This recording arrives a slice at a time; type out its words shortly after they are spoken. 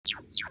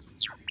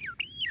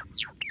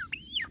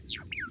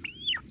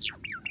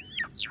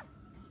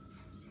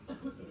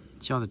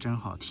叫的真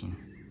好听。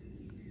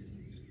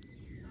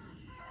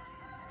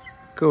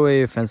各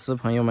位粉丝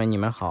朋友们，你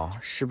们好！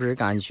是不是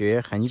感觉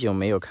很久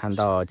没有看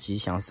到吉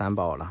祥三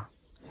宝了？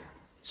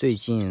最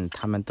近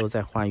他们都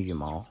在换羽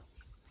毛，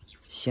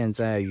现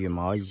在羽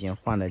毛已经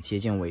换得接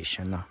近尾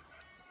声了。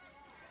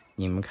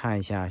你们看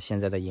一下现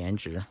在的颜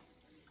值，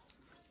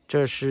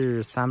这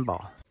是三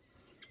宝。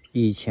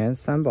以前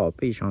三宝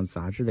背上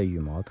杂志的羽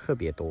毛特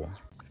别多，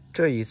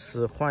这一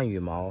次换羽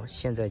毛，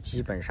现在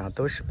基本上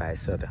都是白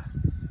色的，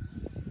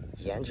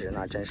颜值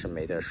那真是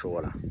没得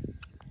说了。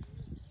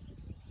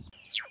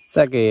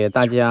再给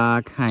大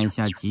家看一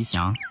下吉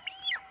祥，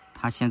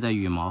它现在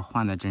羽毛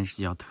换的真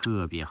是要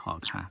特别好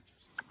看，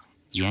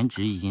颜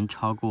值已经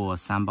超过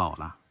三宝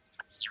了，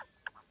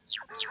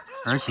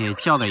而且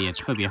叫的也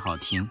特别好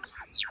听。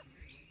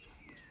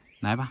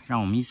来吧，让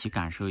我们一起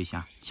感受一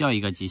下，叫一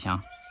个吉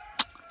祥，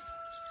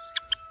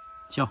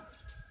叫。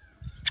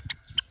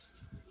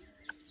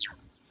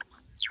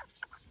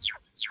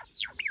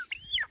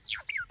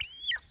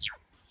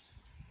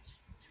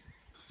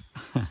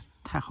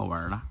太好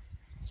玩了。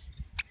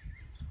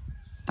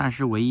但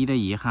是唯一的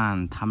遗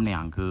憾，他们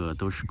两个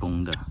都是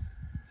公的，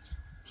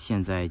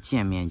现在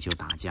见面就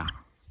打架。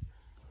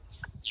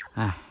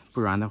哎，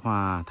不然的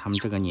话，他们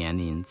这个年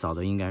龄早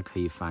都应该可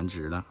以繁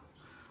殖了。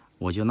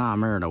我就纳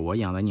闷了，我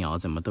养的鸟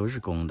怎么都是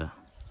公的，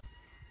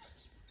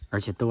而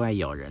且都爱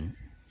咬人。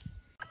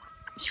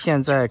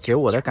现在给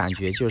我的感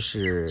觉就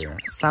是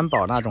三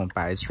宝那种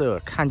白色，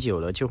看久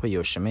了就会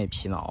有审美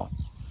疲劳，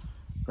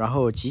然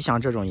后吉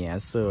祥这种颜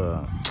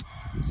色，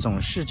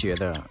总是觉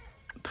得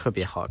特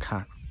别好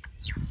看。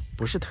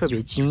不是特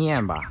别惊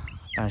艳吧，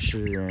但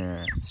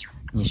是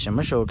你什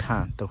么时候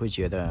看都会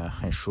觉得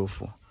很舒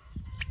服。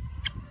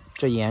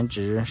这颜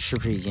值是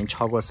不是已经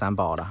超过三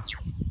宝了？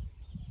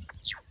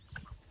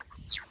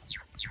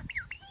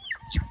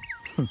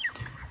哼，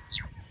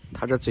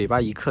他这嘴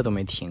巴一刻都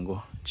没停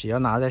过，只要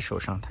拿在手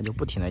上，他就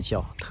不停地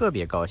叫，特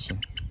别高兴。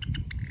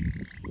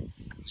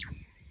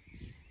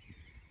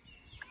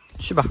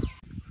去吧，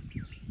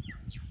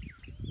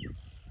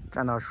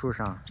站到树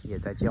上也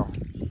在叫。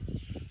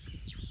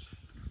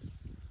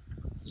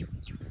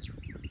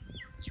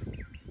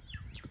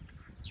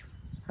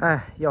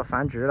哎，要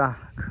繁殖了，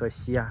可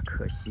惜啊，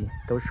可惜，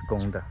都是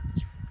公的，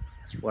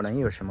我能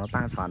有什么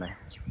办法呢？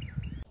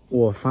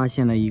我发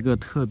现了一个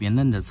特别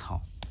嫩的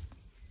草，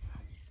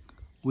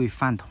喂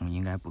饭桶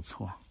应该不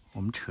错，我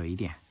们扯一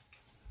点。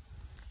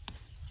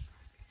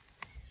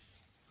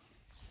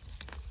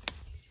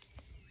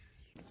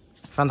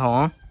饭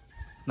桶，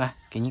来，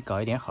给你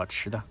搞一点好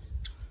吃的。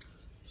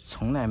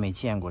从来没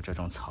见过这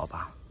种草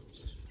吧？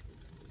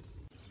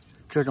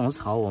这种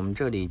草我们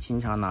这里经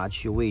常拿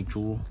去喂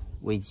猪、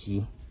喂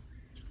鸡。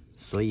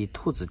所以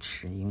兔子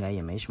吃应该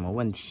也没什么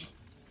问题。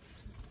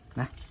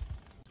来，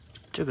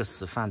这个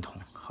死饭桶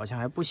好像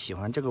还不喜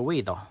欢这个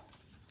味道。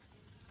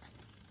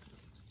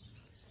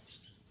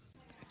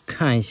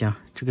看一下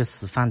这个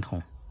死饭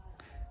桶，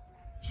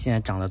现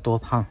在长得多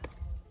胖。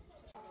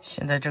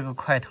现在这个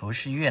块头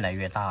是越来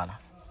越大了，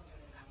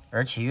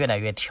而且越来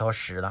越挑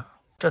食了。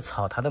这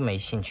草它都没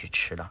兴趣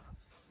吃了。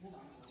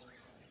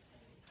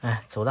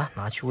哎，走了，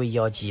拿去喂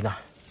妖姬了，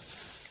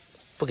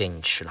不给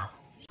你吃了。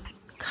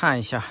看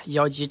一下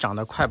妖姬长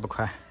得快不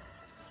快？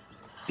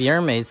别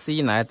人每次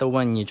一来都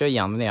问你这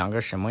养的两个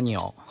什么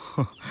鸟，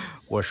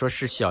我说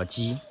是小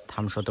鸡，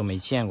他们说都没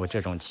见过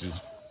这种鸡。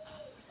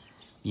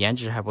颜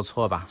值还不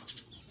错吧？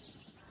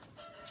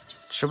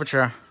吃不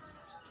吃？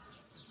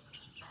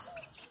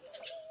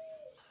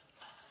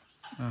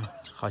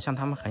好像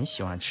他们很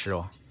喜欢吃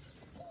哦。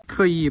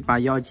特意把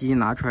妖姬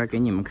拿出来给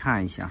你们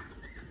看一下，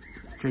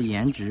这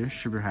颜值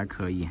是不是还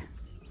可以？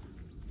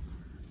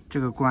这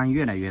个冠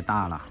越来越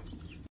大了。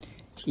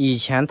以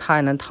前它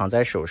还能躺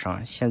在手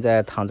上，现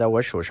在躺在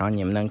我手上，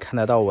你们能看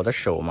得到我的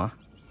手吗？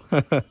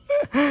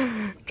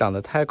长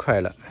得太快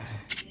了。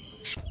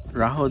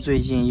然后最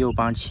近又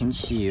帮亲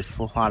戚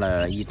孵化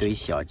了一堆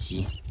小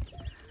鸡，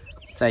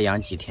再养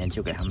几天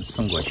就给他们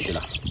送过去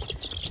了。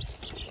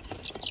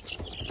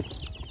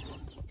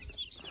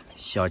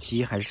小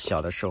鸡还是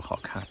小的时候好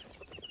看。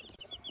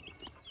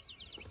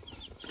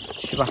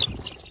去吧。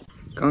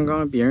刚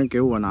刚别人给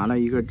我拿了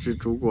一个蜘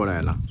蛛过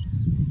来了。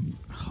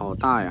好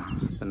大呀！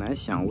本来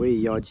想喂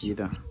妖姬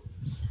的，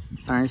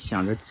但是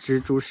想着蜘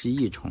蛛是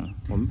益虫，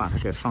我们把它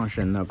给放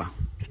生了吧。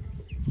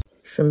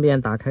顺便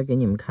打开给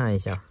你们看一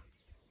下，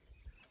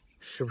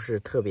是不是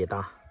特别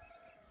大？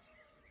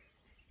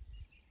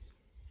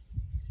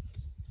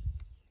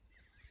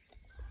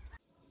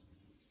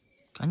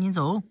赶紧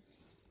走！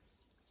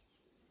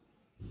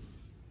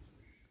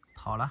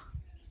跑了。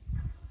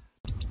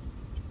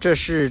这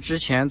是之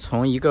前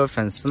从一个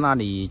粉丝那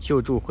里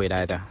救助回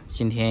来的，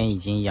今天已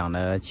经养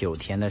了9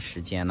天的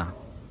时间了。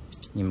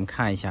你们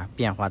看一下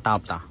变化大不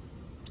大？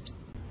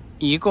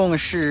一共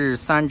是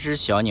3只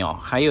小鸟，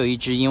还有一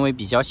只因为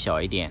比较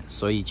小一点，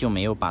所以就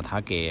没有把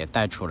它给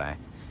带出来。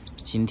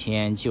今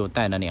天就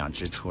带了2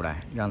只出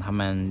来，让它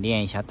们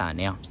练一下胆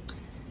量，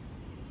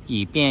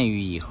以便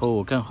于以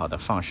后更好的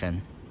放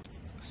生。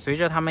随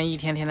着它们一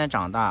天天的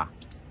长大，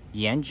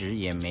颜值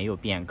也没有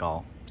变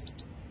高。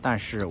但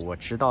是我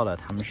知道了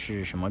它们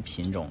是什么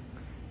品种，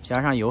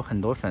加上有很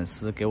多粉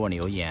丝给我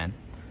留言，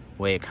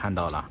我也看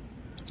到了。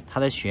它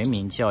的学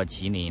名叫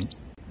吉林，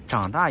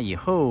长大以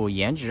后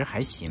颜值还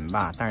行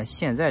吧，但是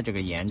现在这个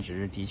颜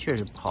值的确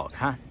是不好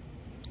看。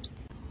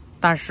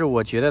但是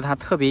我觉得它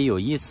特别有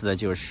意思的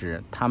就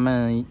是，它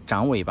们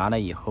长尾巴了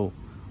以后，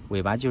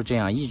尾巴就这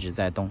样一直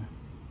在动，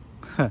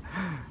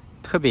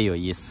特别有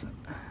意思。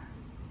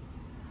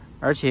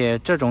而且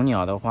这种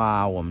鸟的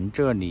话，我们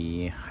这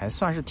里还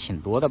算是挺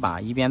多的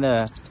吧。一边的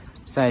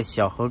在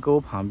小河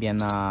沟旁边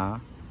呐、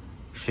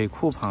水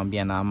库旁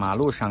边呐、马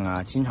路上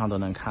啊，经常都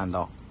能看到。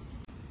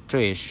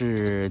这也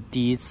是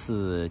第一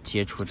次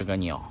接触这个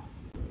鸟，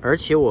而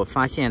且我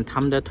发现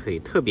它们的腿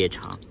特别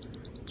长，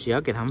只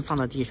要给它们放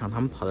到地上，它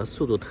们跑的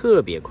速度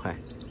特别快。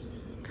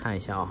看一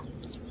下啊、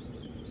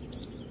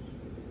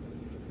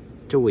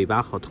这尾巴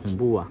好同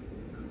步啊！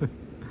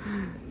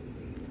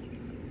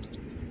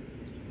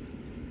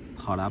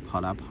跑了跑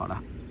了跑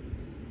了！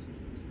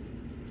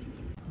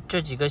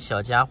这几个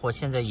小家伙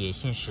现在野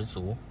性十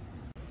足，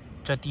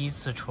这第一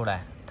次出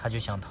来，它就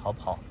想逃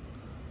跑。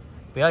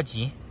不要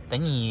急，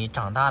等你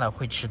长大了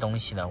会吃东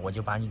西的，我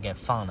就把你给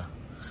放了。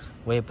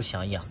我也不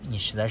想养，你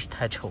实在是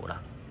太丑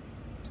了。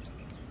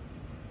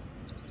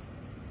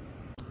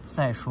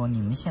再说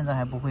你们现在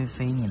还不会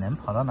飞，你能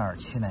跑到哪儿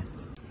去呢？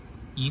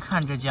一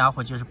看这家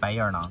伙就是白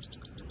眼狼，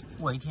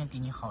我一天给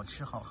你好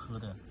吃好喝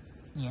的，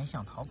你还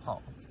想逃跑？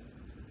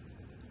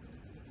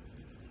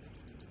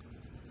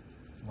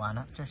完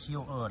了，这是又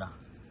饿了，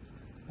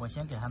我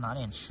先给他拿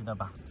点吃的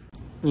吧。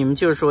你们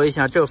就说一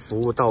下，这服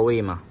务到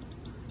位吗？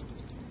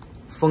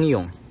蜂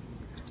蛹，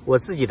我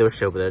自己都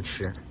舍不得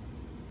吃。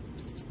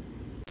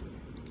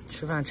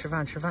吃饭，吃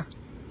饭，吃饭，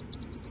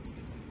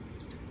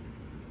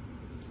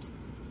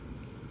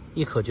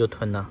一口就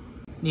吞了。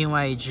另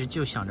外一只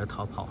就想着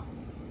逃跑。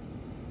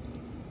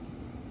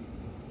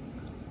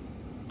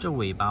这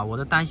尾巴，我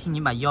都担心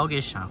你把腰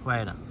给闪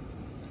坏了，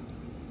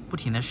不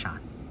停的闪。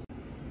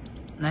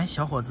来，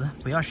小伙子，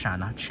不要闪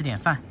了，吃点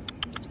饭，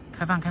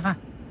开饭，开饭，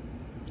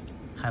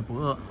还不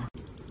饿。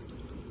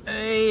哎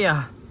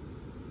呀，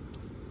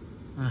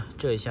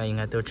这一下应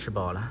该都吃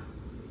饱了。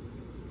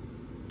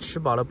吃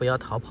饱了不要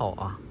逃跑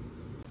啊！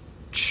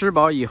吃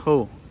饱以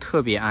后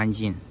特别安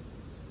静，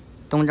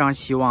东张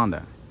西望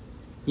的，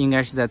应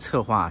该是在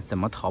策划怎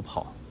么逃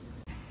跑。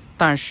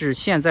但是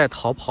现在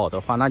逃跑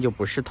的话，那就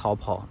不是逃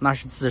跑，那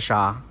是自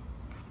杀。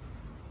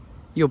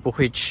又不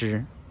会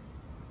吃，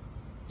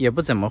也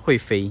不怎么会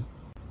飞，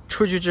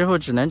出去之后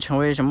只能成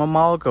为什么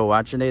猫狗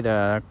啊之类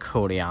的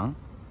口粮，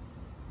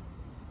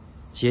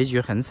结局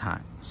很惨。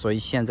所以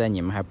现在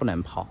你们还不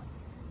能跑。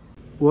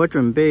我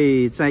准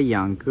备再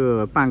养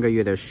个半个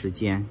月的时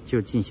间就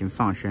进行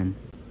放生，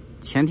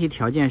前提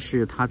条件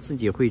是它自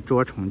己会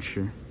捉虫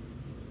吃，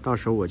到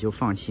时候我就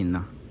放心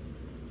了。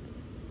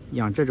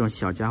养这种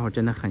小家伙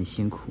真的很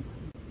辛苦，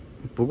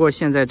不过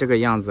现在这个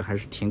样子还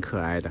是挺可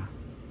爱的，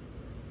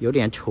有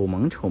点丑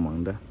萌丑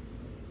萌的，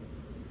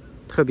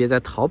特别在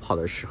逃跑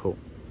的时候，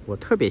我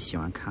特别喜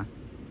欢看。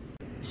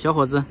小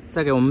伙子，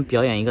再给我们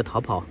表演一个逃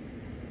跑。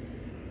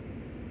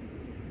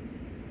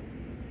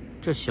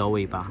这小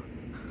尾巴，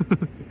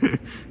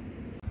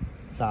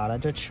咋了？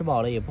这吃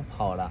饱了也不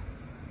跑了？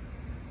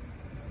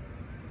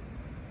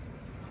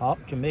好，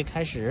准备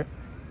开始。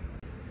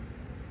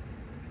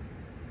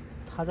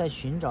他在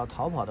寻找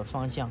逃跑的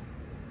方向，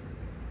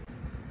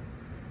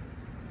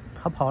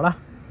他跑了，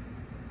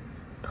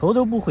头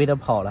都不回的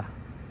跑了。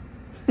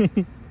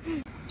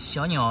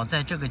小鸟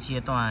在这个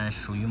阶段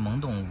属于懵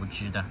懂无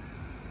知的，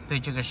对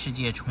这个世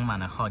界充满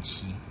了好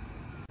奇。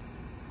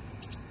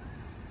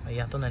哎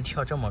呀，都能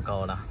跳这么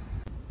高了！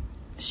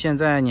现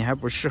在你还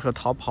不适合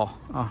逃跑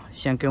啊，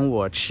先跟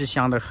我吃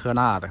香的喝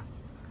辣的，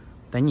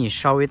等你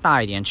稍微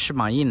大一点，翅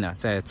膀硬了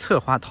再策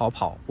划逃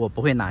跑，我不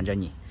会拦着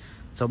你。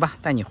走吧，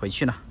带你回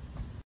去了。